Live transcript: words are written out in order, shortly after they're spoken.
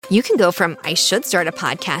You can go from I should start a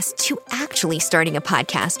podcast to actually starting a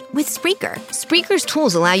podcast with Spreaker. Spreaker's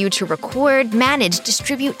tools allow you to record, manage,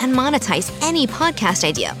 distribute, and monetize any podcast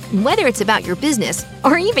idea, whether it's about your business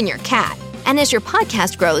or even your cat. And as your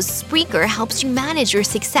podcast grows, Spreaker helps you manage your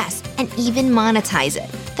success and even monetize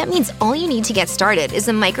it. That means all you need to get started is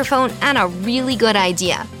a microphone and a really good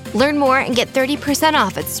idea. Learn more and get 30%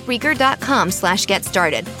 off at Spreaker.com/get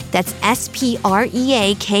started. That's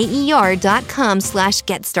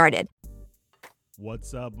SPREAKER.com/get started.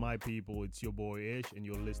 What's up, my people? It's your boy Ish, and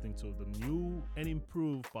you're listening to the new and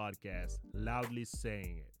improved podcast, Loudly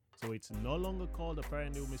Saying It. So it's no longer called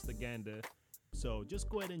Apparently with Mr. Gander. So just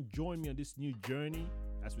go ahead and join me on this new journey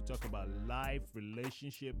as we talk about life,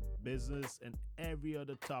 relationship, business, and every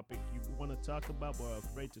other topic you want to talk about but are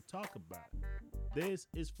afraid to talk about. This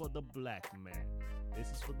is for the black man.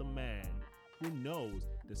 This is for the man who knows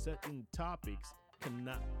that certain topics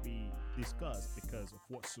cannot be discussed because of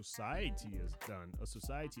what society has done. Or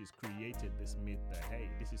society has created this myth that, hey,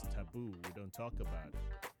 this is taboo, we don't talk about it.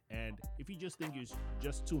 And if you just think you're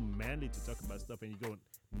just too manly to talk about stuff and you go,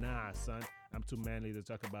 nah, son, I'm too manly to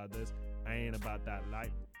talk about this, I ain't about that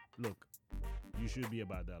life. Look, you should be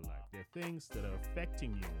about that life. There are things that are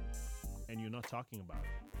affecting you and you're not talking about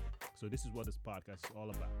it. So this is what this podcast is all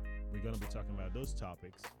about. We're going to be talking about those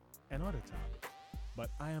topics and other topics.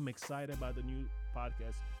 But I am excited about the new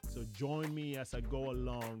podcast. So join me as I go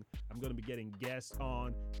along. I'm going to be getting guests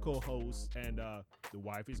on, co-hosts, and the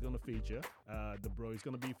wife is going to feature. The bro is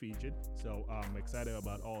going to be featured. So I'm excited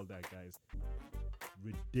about all that, guys.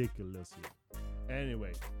 Ridiculously.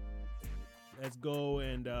 Anyway, let's go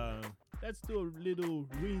and let's do a little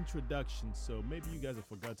reintroduction. So maybe you guys have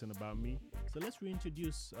forgotten about me. So let's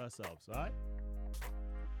reintroduce ourselves, all right?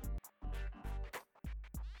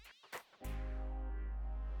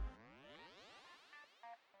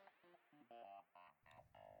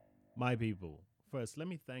 My people, first, let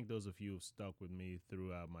me thank those of you who stuck with me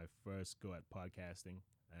throughout my first go at podcasting.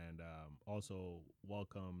 And also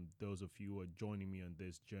welcome those of you who are joining me on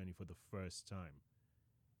this journey for the first time.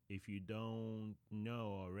 If you don't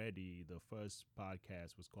know already, the first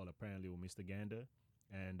podcast was called Apparently with Mr. Gander.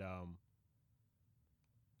 And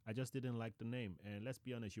I just didn't like the name. And let's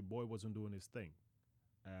be honest, your boy wasn't doing his thing.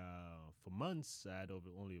 For months, I had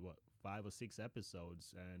only 5 or 6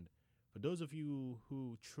 episodes. And for those of you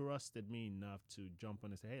who trusted me enough to jump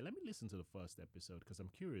on and say, hey, let me listen to the first episode because I'm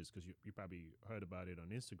curious, because you probably heard about it on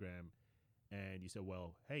Instagram and you said,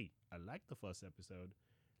 well, hey, I liked the first episode.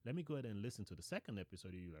 Let me go ahead and listen to the second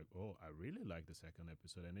episode. And you're like, oh, I really like the second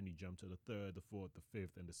episode. And then you jump to the third, the fourth, the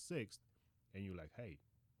fifth, and the sixth. And you're like, hey,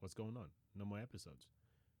 what's going on? No more episodes.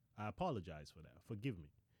 I apologize for that. Forgive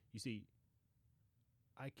me. You see,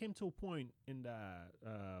 I came to a point in that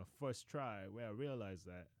first try where I realized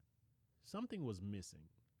that something was missing,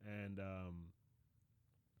 and I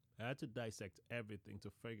had to dissect everything to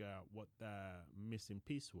figure out what the missing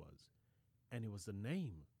piece was, and it was the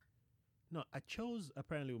name. No, I chose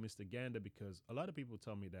Apparently with Mr. Gander because a lot of people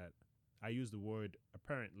tell me that I use the word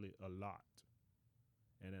apparently a lot,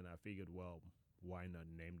 and then I figured, well, why not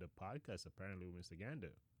name the podcast Apparently with Mr.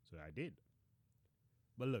 Gander? So I did.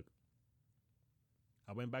 But look,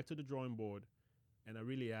 I went back to the drawing board, and I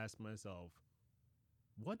really asked myself,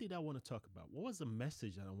 what did I want to talk about? What was the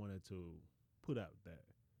message that I wanted to put out there?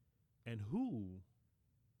 And who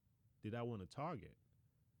did I want to target?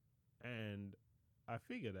 And I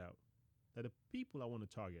figured out that the people I want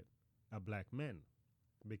to target are black men,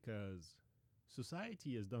 because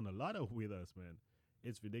society has done a lot with us, man.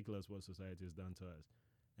 It's ridiculous what society has done to us.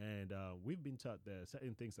 And we've been taught there are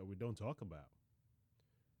certain things that we don't talk about.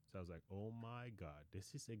 So I was like, oh my God,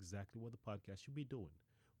 this is exactly what the podcast should be doing.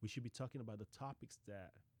 We should be talking about the topics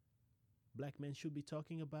that black men should be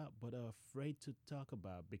talking about, but are afraid to talk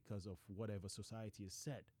about because of whatever society has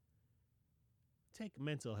said. Take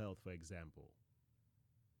mental health, for example.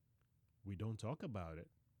 We don't talk about it,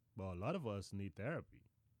 but a lot of us need therapy.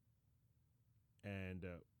 And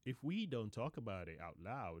if we don't talk about it out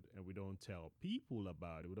loud and we don't tell people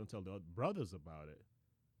about it, we don't tell the brothers about it,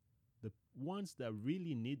 the ones that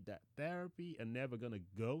really need that therapy are never going to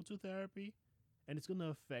go to therapy. And it's going to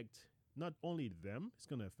affect not only them, it's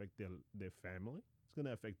going to affect their family. It's going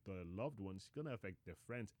to affect their loved ones. It's going to affect their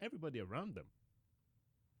friends, everybody around them.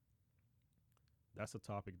 That's a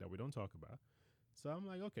topic that we don't talk about. So I'm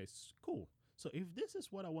like, okay, cool. So if this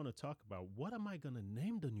is what I want to talk about, what am I going to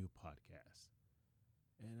name the new podcast?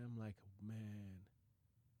 And I'm like, man,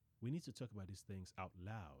 we need to talk about these things out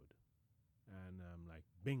loud. And I'm like,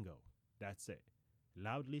 bingo, that's it.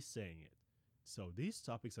 Loudly saying it. So these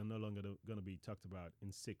topics are no longer going to be talked about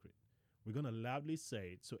in secret. We're going to loudly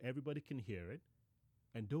say it so everybody can hear it.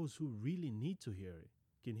 and those who really need to hear it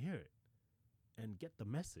can hear it and get the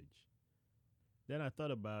message. Then I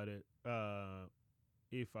thought about it.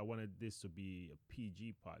 If I wanted this to be a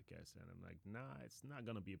PG podcast, and I'm like, nah, it's not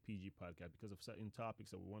gonna be a PG podcast because of certain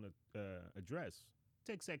topics that we want to address.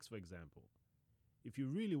 Take sex, for example. If you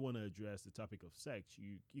really want to address the topic of sex,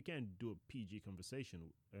 you can't do a PG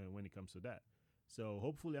conversation when it comes to that. So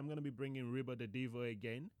hopefully I'm going to be bringing Riba the Diva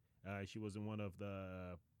again. She was in one of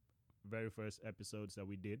the very first episodes that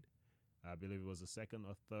we did. I believe it was the second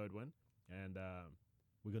or third one. And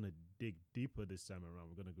we're going to dig deeper this time around.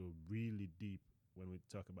 We're going to go really deep when we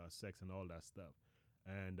talk about sex and all that stuff.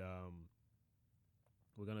 And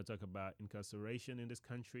we're going to talk about incarceration in this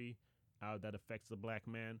country, how that affects the black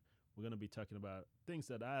man. We're going to be talking about things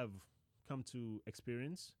that I've come to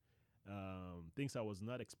experience, things I was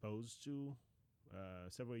not exposed to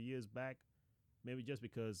several years back. Maybe just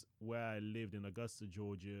because where I lived in Augusta,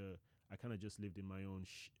 Georgia, I kind of just lived in my own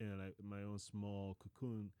like my own small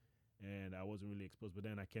cocoon, and I wasn't really exposed. But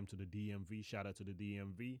then I came to the DMV. Shout out to the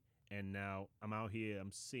DMV, and now I'm out here.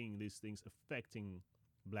 I'm seeing these things affecting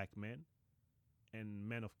black men and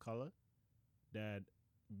men of color. That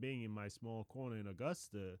being in my small corner in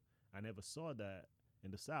Augusta, I never saw that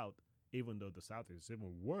in the South, even though the South is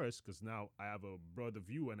even worse because now I have a broader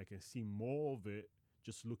view and I can see more of it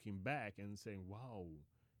just looking back and saying, wow,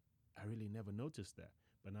 I really never noticed that.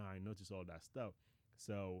 But now I notice all that stuff.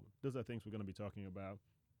 So those are things we're going to be talking about.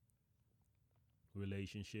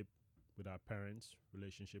 Relationship with our parents,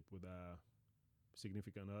 relationship with our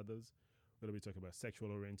significant others. We're going to be talking about sexual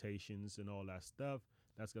orientations and all that stuff.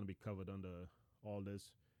 That's going to be covered under all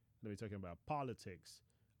this. We're going to be talking about politics.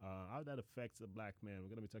 How that affects the black man.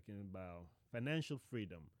 We're going to be talking about financial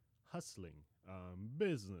freedom, hustling,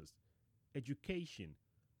 business, education.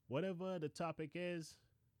 Whatever the topic is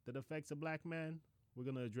that affects a black man, we're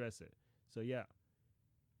going to address it. So, yeah,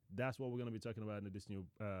 that's what we're going to be talking about in this new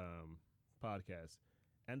podcast.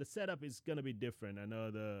 And the setup is going to be different. I know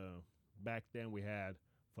back then we had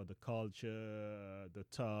for the culture, the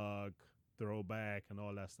talk, throwback, and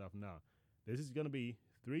all that stuff. Now, this is going to be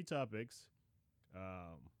 3 topics.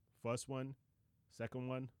 First one, second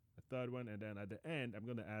one, a third one, and then at the end, I'm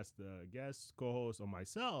going to ask the guest, co-host, or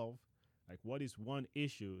myself, like, what is one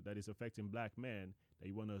issue that is affecting black men that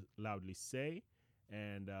you want to loudly say,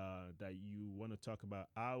 and that you want to talk about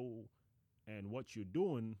how and what you're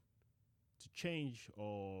doing to change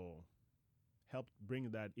or help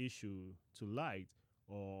bring that issue to light,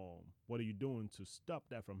 or what are you doing to stop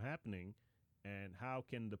that from happening, and how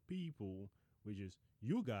can the people, which is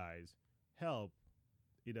you guys, help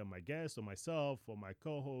either my guest or myself or my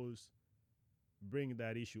co-host bring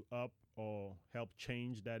that issue up or help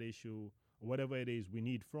change that issue, or whatever it is we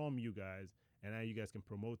need from you guys, and how you guys can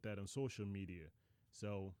promote that on social media.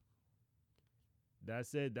 So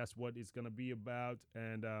that's it. That's what it's going to be about.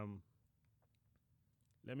 And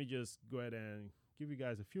let me just go ahead and give you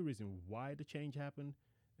guys a few reasons why the change happened,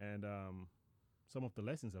 and some of the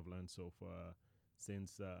lessons I've learned so far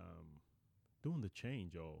since doing the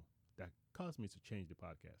change, or that caused me to change the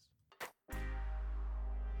podcast.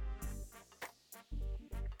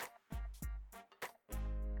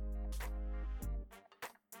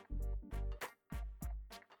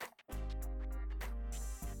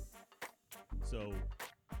 So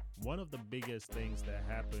one of the biggest things that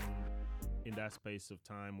happened in that space of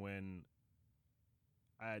time when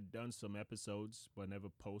I had done some episodes but never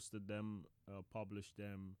posted them, published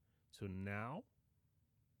them, to now,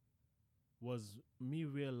 was me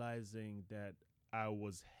realizing that I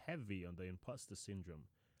was heavy on the imposter syndrome.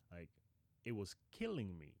 Like, it was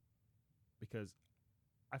killing me because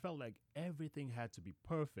I felt like everything had to be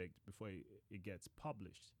perfect before it gets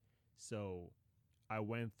published. So I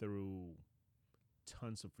went through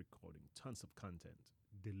tons of recording, tons of content,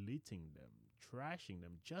 deleting them, trashing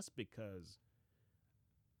them, just because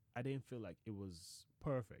I didn't feel like it was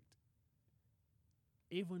perfect.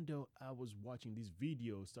 Even though I was watching these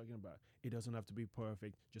videos talking about it doesn't have to be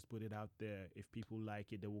perfect, just put it out there. If people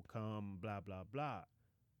like it, they will come, blah, blah, blah.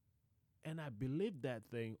 And I believed that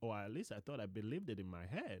thing, or at least I thought I believed it in my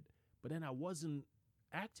head. But then I wasn't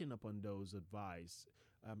acting upon those advice.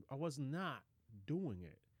 I was not doing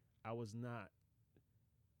it. I was not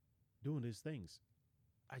doing these things.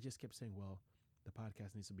 I just kept saying, well, the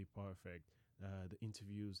podcast needs to be perfect. The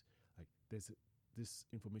interviews, like, this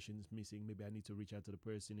information is missing. Maybe I need to reach out to the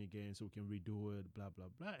person again so we can redo it, blah, blah,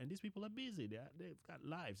 blah. And these people are busy. They've got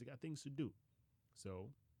lives. They got things to do. So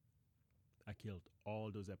I killed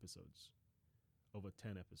all those episodes, over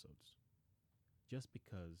 10 episodes, just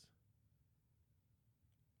because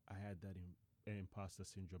I had that imposter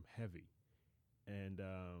syndrome heavy. And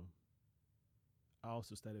I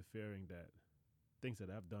also started fearing that things that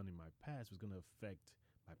I've done in my past was going to affect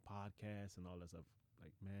my podcast and all that stuff.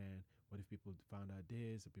 Like, man, what if people found out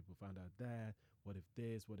this, or people found out that? What if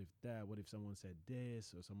this? What if that? What if someone said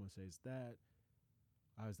this or someone says that?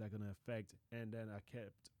 How is that going to affect? And then I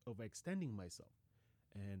kept overextending myself.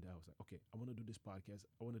 And I was like, okay, I want to do this podcast.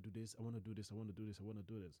 I want to do this. I want to do this. I want to do this. I want to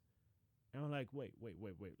do this. And I'm like, wait.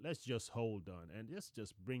 Let's just hold on and let's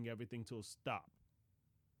just bring everything to a stop.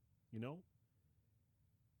 You know?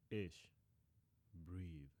 Ish.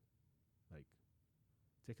 Breathe. Like,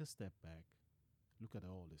 take a step back. Look at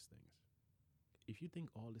all these things. If you think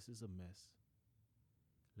all this is a mess,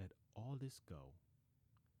 let all this go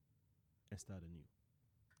and start anew.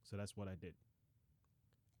 So that's what I did.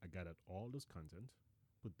 I gathered all this content,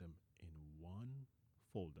 put them in one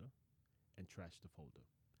folder, and trashed the folder.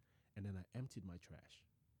 And then I emptied my trash.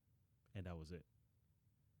 And that was it.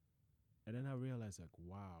 And then I realized, like,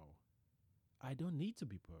 wow, I don't need to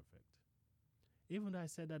be perfect. Even though I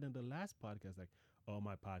said that in the last podcast, like, oh,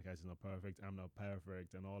 my podcast is not perfect, I'm not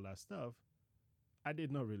perfect, and all that stuff, I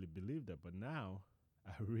did not really believe that. But now,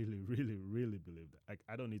 I really, really, really believe that. Like,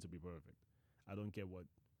 I don't need to be perfect. I don't care what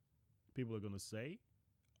people are going to say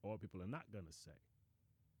or people are not going to say,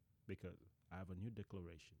 because I have a new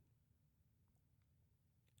declaration.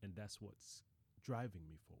 And that's what's driving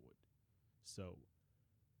me forward. So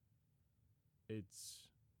it's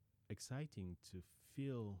exciting to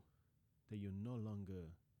feel that you're no longer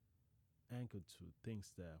anchored to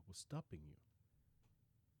things that were stopping you.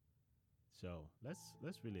 So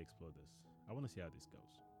let's really explore this. I want to see how this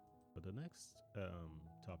goes. But the next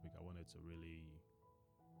topic, I wanted to really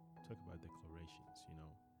talk about declarations,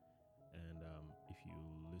 And if you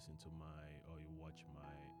listen to or you watch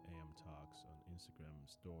my AM Talks on Instagram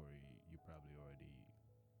story, you probably already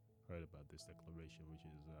heard about this declaration, which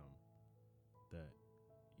is that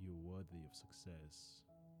you're worthy of success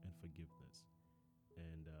and forgiveness.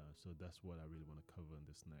 And so that's what I really want to cover in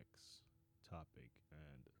this next topic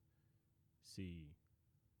and see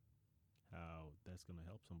how that's going to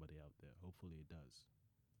help somebody out there. Hopefully it does.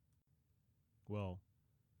 Well,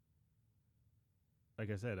 like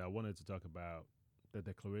I said, I wanted to talk about the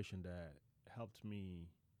declaration that helped me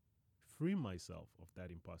free myself of that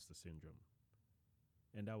imposter syndrome.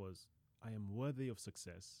 And that was, I am worthy of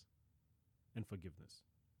success and forgiveness.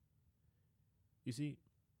 You see,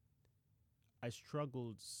 I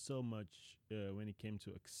struggled so much when it came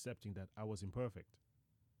to accepting that I was imperfect,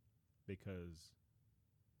 because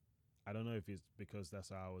I don't know if it's because that's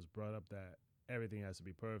how I was brought up, that everything has to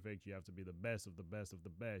be perfect. You have to be the best of the best of the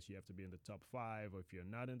best. You have to be in the top 5, or if you're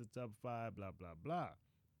not in the top 5, blah, blah, blah.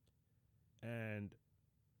 And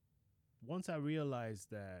once I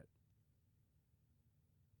realized that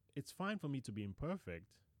it's fine for me to be imperfect,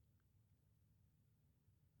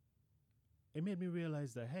 it made me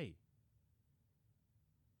realize that, hey,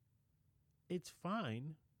 it's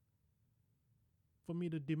fine for me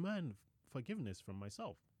to demand forgiveness from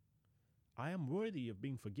myself. I am worthy of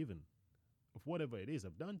being forgiven of whatever it is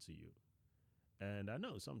I've done to you. And I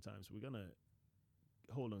know sometimes we're going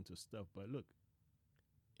to hold on to stuff, but look,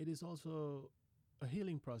 it is also a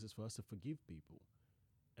healing process for us to forgive people.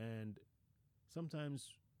 And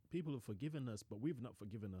sometimes people have forgiven us, but we've not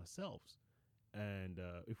forgiven ourselves. And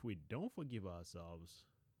if we don't forgive ourselves,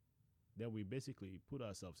 then we basically put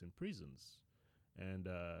ourselves in prisons, and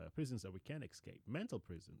prisons that we can't escape, mental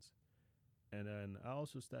prisons. And then I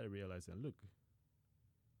also started realizing, look,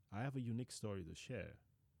 I have a unique story to share.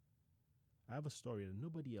 I have a story that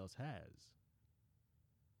nobody else has,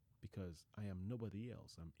 because I am nobody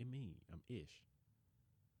else. I'm me. I'm Ish.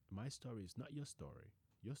 My story is not your story.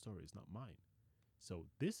 Your story is not mine. So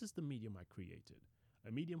this is the medium I created,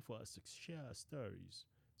 a medium for us to share our stories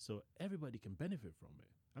so everybody can benefit from it.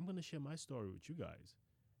 I'm going to share my story with you guys,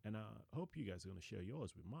 and I hope you guys are going to share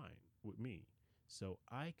yours with me, so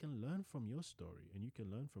I can learn from your story and you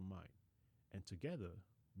can learn from mine. And together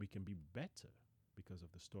we can be better because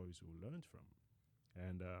of the stories we learned from.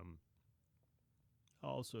 And I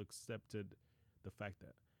also accepted the fact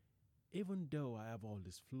that even though I have all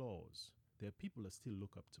these flaws, there are people that still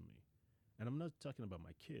look up to me. And I'm not talking about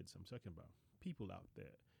my kids. I'm talking about people out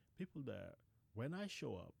there. People that when I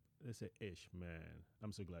show up, they say, Ish, man,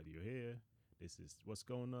 I'm so glad you're here. This is what's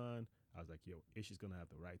going on. I was like, yo, Ish is going to have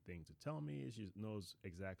the right thing to tell me. She knows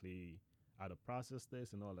exactly how to process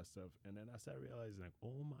this and all that stuff. And then I started realizing, like,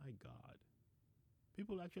 oh my God,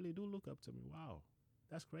 people actually do look up to me. Wow,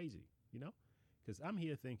 that's crazy, Because I'm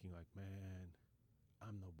here thinking like, man,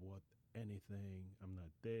 I'm not worth anything. I'm not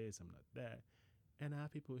this, I'm not that. And I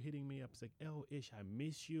have people hitting me up. It's like, oh, Ish, I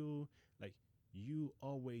miss you. Like, you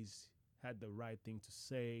always had the right thing to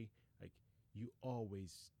say. Like, you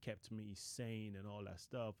always kept me sane and all that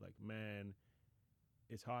stuff. Like, man,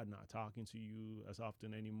 it's hard not talking to you as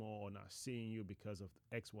often anymore, or not seeing you because of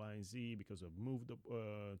X, Y, and Z, because I've moved up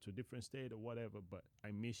to a different state or whatever, but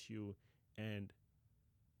I miss you. And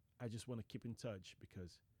I just want to keep in touch,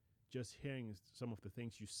 because just hearing some of the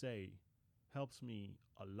things you say helps me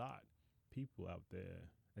a lot. People out there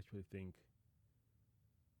actually think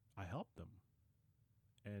I help them.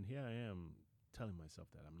 And here I am telling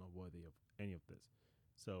myself that I'm not worthy of any of this.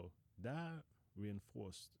 So that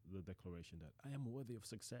reinforced the declaration that I am worthy of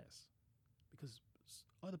success, because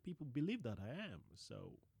other people believe that I am.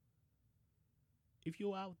 So if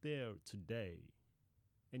you're out there today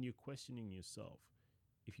and you're questioning yourself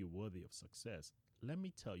if you're worthy of success, let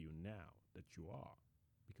me tell you now that you are,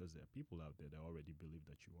 because there are people out there that already believe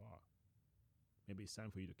that you are. Maybe it's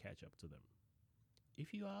time for you to catch up to them.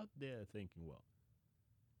 If you're out there thinking, well,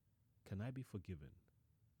 can I be forgiven?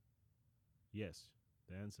 Yes,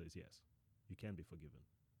 the answer is yes. You can be forgiven.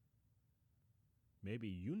 Maybe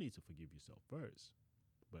you need to forgive yourself first,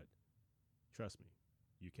 but trust me,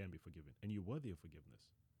 you can be forgiven, and you're worthy of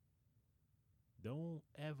forgiveness. Don't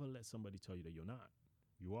ever let somebody tell you that you're not.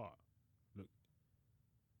 You are. Look,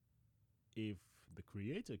 if the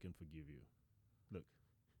Creator can forgive you, look,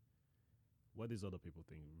 what these other people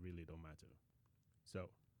think really don't matter. So,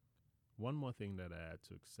 one more thing that I had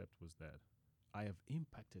to accept was that I have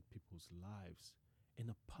impacted people's lives in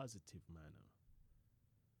a positive manner.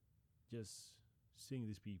 Just seeing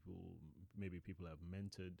these people, maybe people I've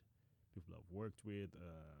mentored, people I've worked with,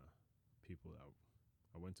 people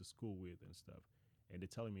I went to school with and stuff, and they're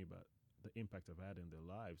telling me about the impact I've had in their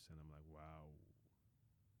lives, and I'm like, wow,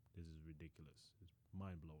 this is ridiculous. It's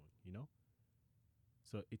mind-blowing, you know?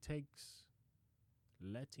 So it takes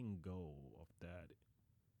letting go of that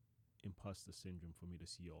imposter syndrome for me to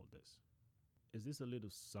see all this. Is this a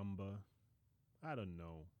little somber? I don't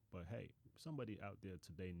know. But hey, somebody out there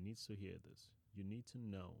today needs to hear this. You need to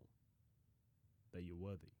know that you're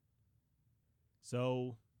worthy.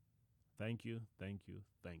 So, thank you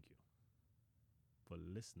for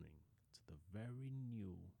listening to the very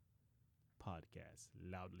new podcast,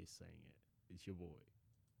 Loudly Saying It. It's your boy.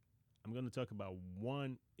 I'm going to talk about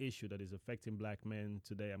one issue that is affecting black men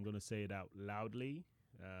today. I'm going to say it out loudly.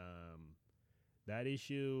 That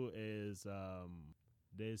issue is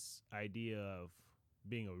this idea of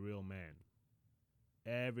being a real man.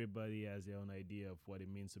 Everybody has their own idea of what it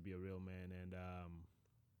means to be a real man. And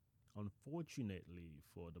unfortunately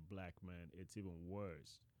for the black man, it's even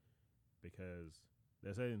worse, because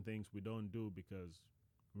there's certain things we don't do because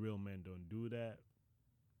real men don't do that.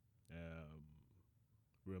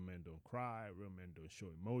 Real men don't cry. Real men don't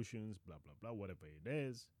show emotions, blah, blah, blah, whatever it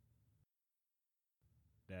is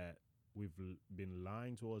that we've been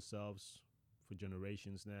lying to ourselves for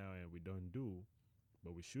generations now, and we don't do,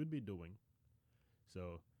 but we should be doing.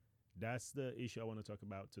 So that's the issue I want to talk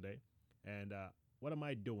about today. And what am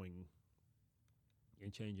I doing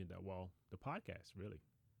in changing that? Well, the podcast, really.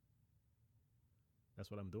 That's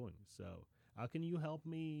what I'm doing. So how can you help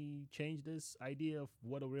me change this idea of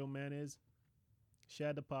what a real man is?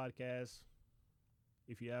 Share the podcast.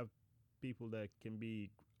 If you have people that can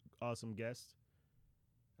be awesome guests,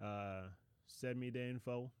 send me the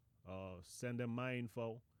info, send them my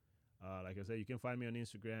info. Like I said, you can find me on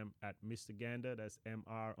Instagram at Mr. Ganda, that's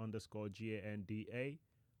MR_GANDA,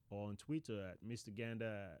 or on Twitter at Mr.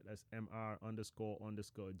 Ganda, that's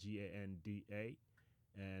MR__GANDA.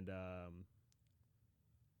 And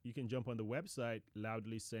you can jump on the website,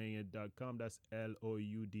 loudlysayingit.com, that's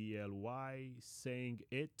LOUDLY,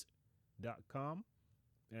 sayingit.com,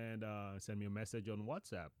 and send me a message on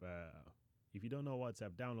WhatsApp. If you don't know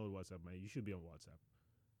WhatsApp, download WhatsApp, man. You should be on WhatsApp.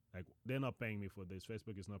 Like, they're not paying me for this.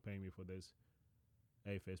 Facebook is not paying me for this.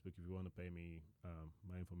 Hey, Facebook, if you want to pay me,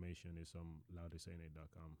 my information is on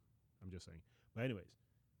loudlysayingit.com. I'm just saying. But anyways,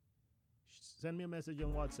 send me a message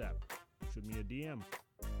on WhatsApp. Shoot me a DM.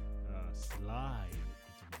 Slide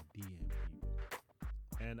into my DM, people.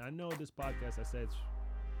 And I know this podcast, I said,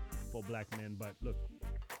 it's for black men, but look,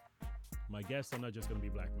 my guests are not just going to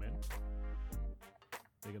be black men.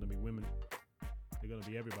 They're going to be women. They're going to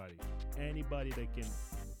be everybody. Anybody that can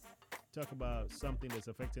talk about something that's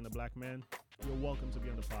affecting a black man, you're welcome to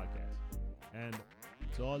be on the podcast. And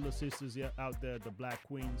to all the sisters out there, the black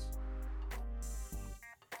queens,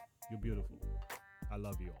 you're beautiful. I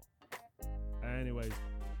love you all. Anyways,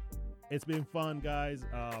 it's been fun, guys.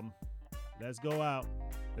 Let's go out.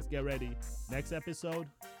 Let's get ready. Next episode,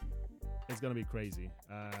 it's going to be crazy.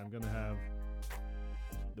 I'm going to have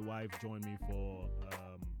the wife join me for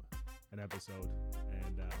an episode.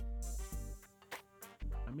 And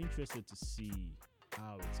I'm interested to see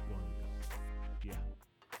how it's going to go. yeah,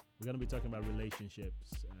 we're gonna be talking about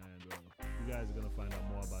relationships, and you guys are gonna find out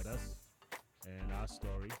more about us and our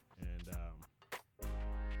story, and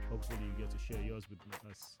hopefully you get to share yours with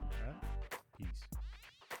us. Peace.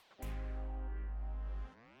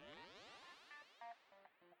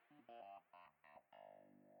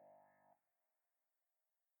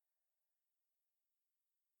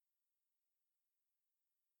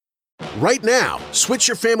 Right now, switch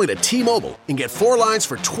your family to T-Mobile and get 4 lines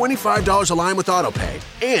for $25 a line with AutoPay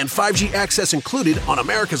and 5G access included on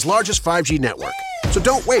America's largest 5G network. So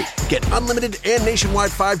don't wait. Get unlimited and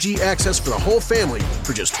nationwide 5G access for the whole family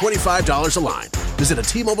for just $25 a line. Visit a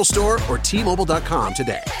T-Mobile store or T-Mobile.com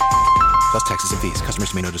today. Plus taxes and fees.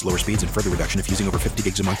 Customers may notice lower speeds and further reduction if using over 50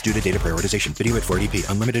 gigs a month due to data prioritization. Video at 480p.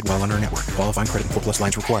 Unlimited while on our network. Qualifying credit and 4+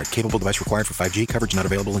 lines required. Capable device required for 5G. Coverage not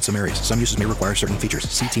available in some areas. Some uses may require certain features.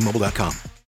 See T-Mobile.com.